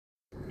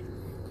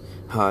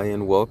Hi,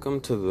 and welcome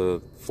to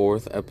the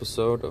fourth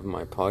episode of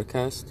my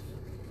podcast.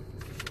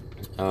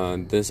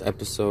 This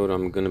episode,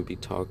 I'm going to be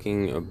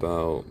talking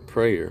about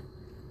prayer.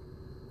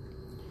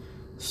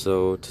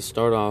 So, to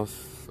start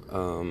off,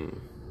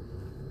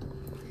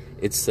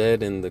 it's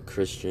said in the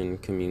Christian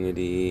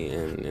community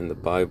and in the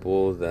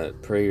Bible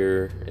that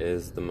prayer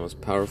is the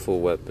most powerful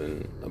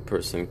weapon a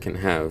person can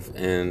have.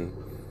 And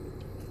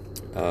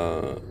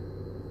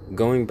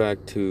going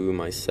back to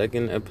my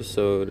second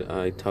episode,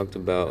 I talked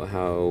about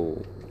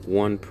how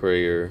one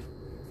prayer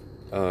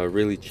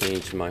really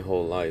changed my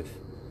whole life.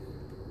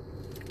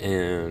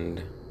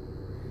 And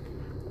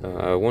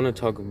I want to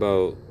talk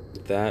about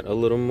that a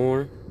little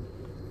more.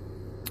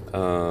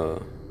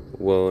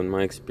 Well, in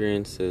my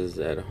experiences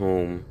at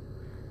home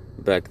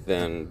back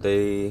then,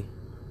 they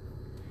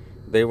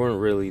weren't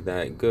really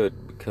that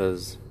good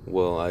because,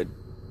 well, I'd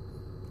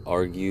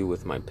argue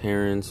with my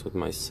parents, with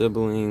my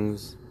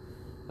siblings.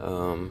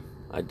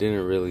 I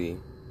didn't really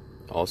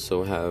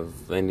also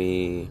have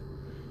any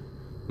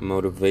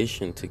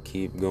motivation to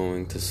keep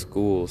going to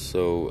school,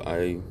 so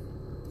I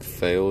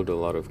failed a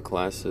lot of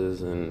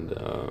classes, and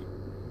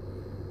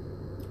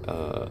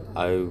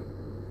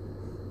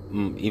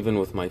even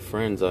with my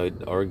friends,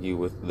 I'd argue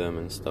with them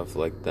and stuff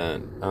like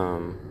that.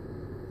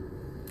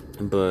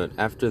 But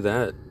after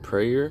that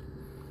prayer,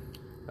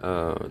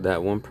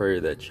 that one prayer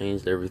that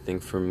changed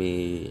everything for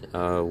me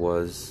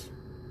was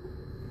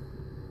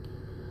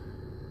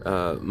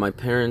my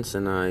parents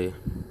and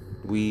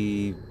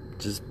we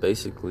just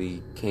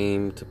basically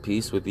came to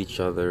peace with each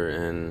other,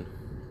 and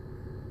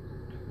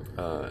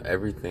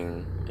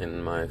everything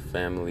in my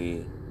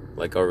family,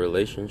 like our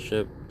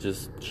relationship,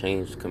 just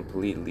changed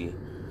completely.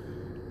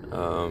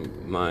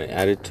 My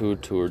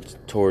attitude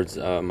towards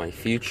my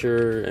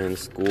future and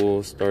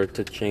school started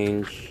to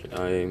change.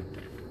 I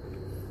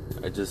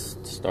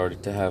just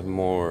started to have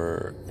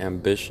more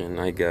ambition,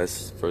 I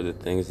guess, for the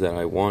things that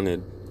I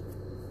wanted.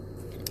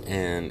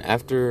 And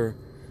after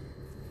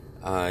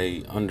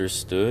I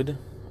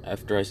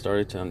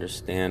started to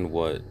understand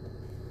what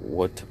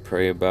to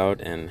pray about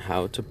and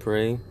how to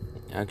pray,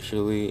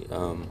 actually,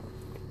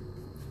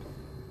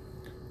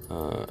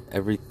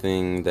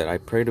 everything that I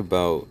prayed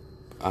about,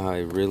 I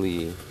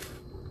really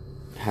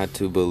had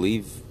to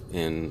believe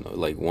in,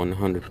 like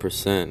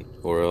 100%,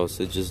 or else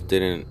it just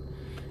didn't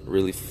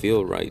really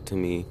feel right to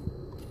me.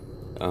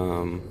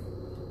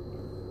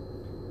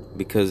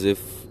 Because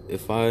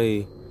if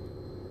I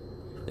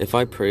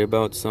pray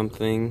about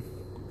something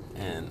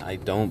and I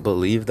don't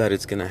believe that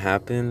it's gonna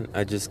happen,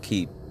 I just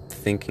keep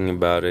thinking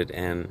about it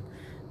and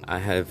I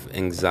have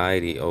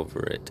anxiety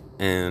over it.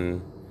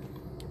 And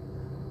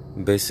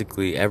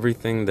basically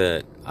everything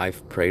that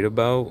I've prayed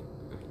about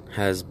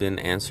has been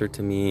answered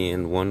to me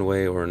in one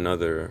way or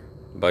another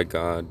by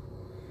God.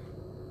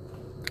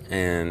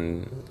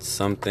 And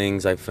some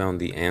things I found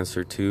the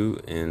answer to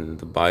in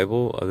the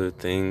Bible, other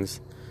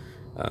things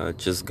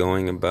just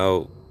going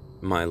about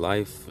my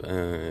life,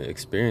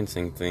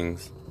 experiencing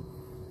things.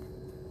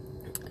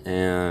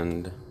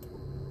 And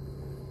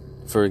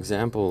for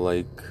example,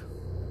 like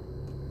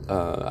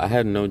I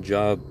had no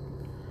job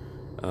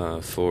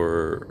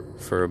for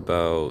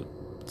about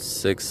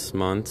 6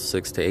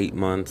 to 8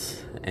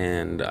 months,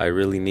 and I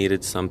really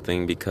needed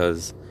something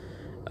because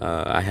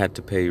I had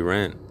to pay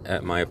rent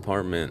at my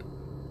apartment.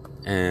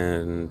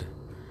 And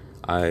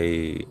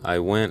I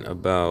went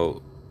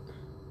about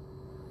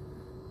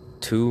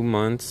 2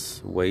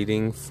 months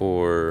waiting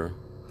for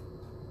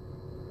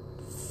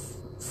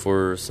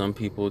some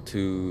people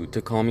to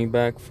call me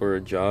back for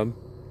a job,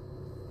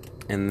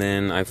 and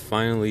then I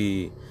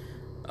finally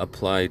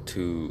applied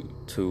to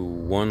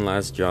one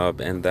last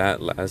job, and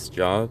that last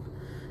job,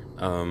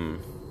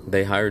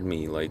 they hired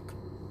me like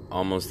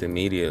almost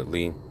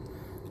immediately.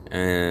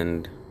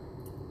 And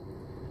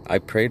I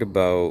prayed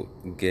about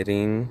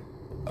getting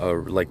a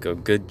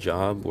good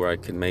job where I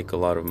could make a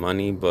lot of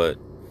money, but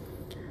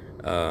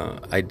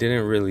I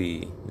didn't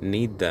really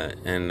need that,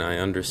 and I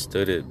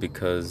understood it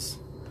because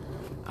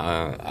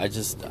I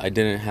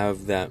didn't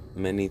have that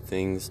many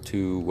things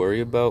to worry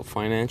about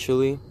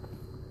financially.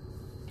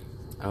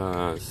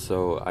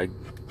 So I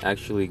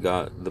actually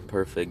got the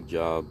perfect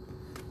job,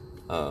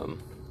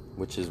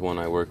 which is one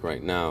I work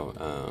right now.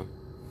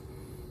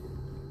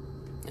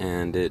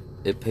 And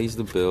it pays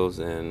the bills,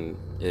 and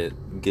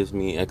it gives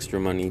me extra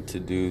money to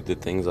do the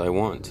things I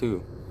want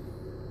too.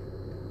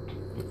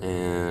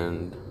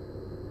 And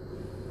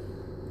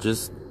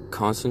just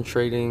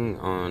concentrating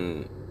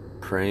on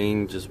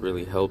praying just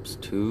really helps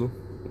too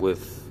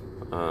with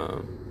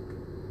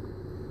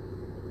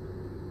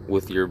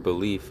your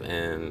belief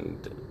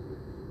and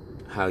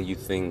how you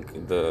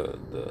think the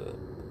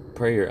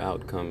prayer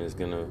outcome is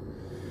gonna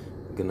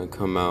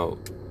come out.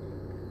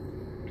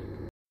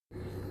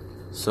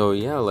 So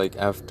yeah, like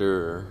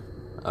after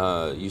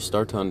you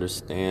start to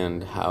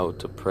understand how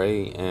to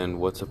pray and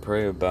what to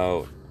pray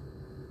about,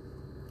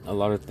 a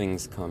lot of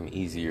things come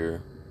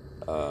easier.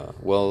 A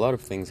lot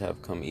of things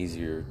have come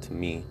easier to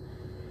me.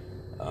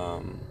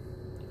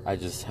 I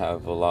just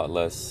have a lot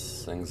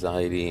less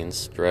anxiety and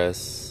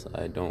stress.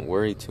 I don't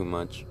worry too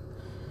much.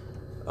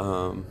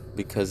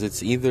 because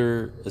it's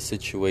either a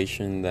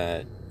situation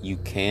that you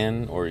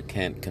can or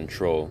can't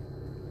control.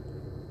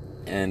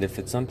 And if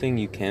it's something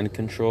you can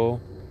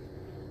control,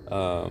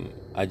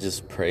 I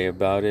just pray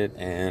about it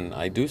and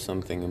I do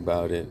something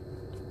about it.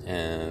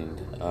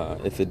 And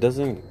if it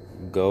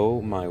doesn't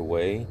go my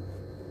way,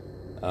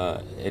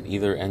 it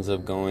either ends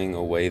up going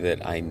a way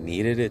that I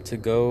needed it to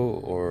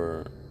go,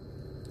 or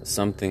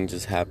something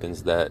just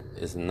happens that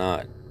is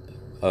not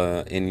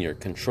in your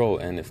control.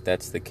 And if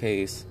that's the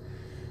case,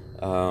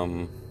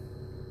 you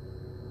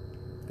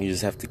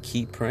just have to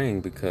keep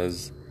praying,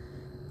 because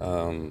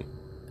in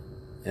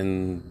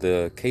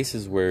the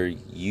cases where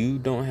you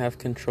don't have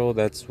control,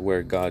 that's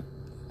where God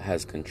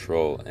has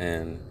control.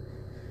 And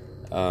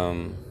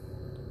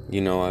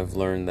I've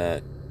learned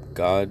that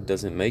God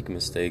doesn't make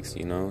mistakes.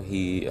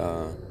 He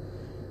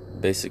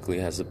basically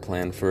has a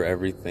plan for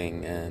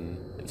everything, and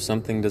if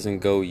something doesn't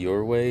go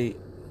your way,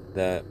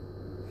 that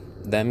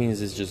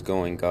means it's just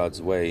going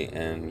God's way,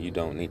 and you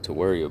don't need to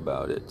worry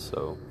about it.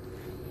 So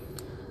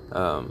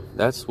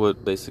that's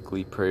what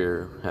basically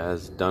prayer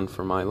has done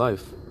for my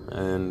life.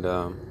 And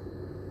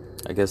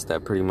I guess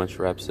that pretty much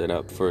wraps it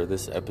up for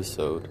this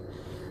episode.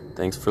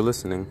 Thanks for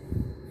listening.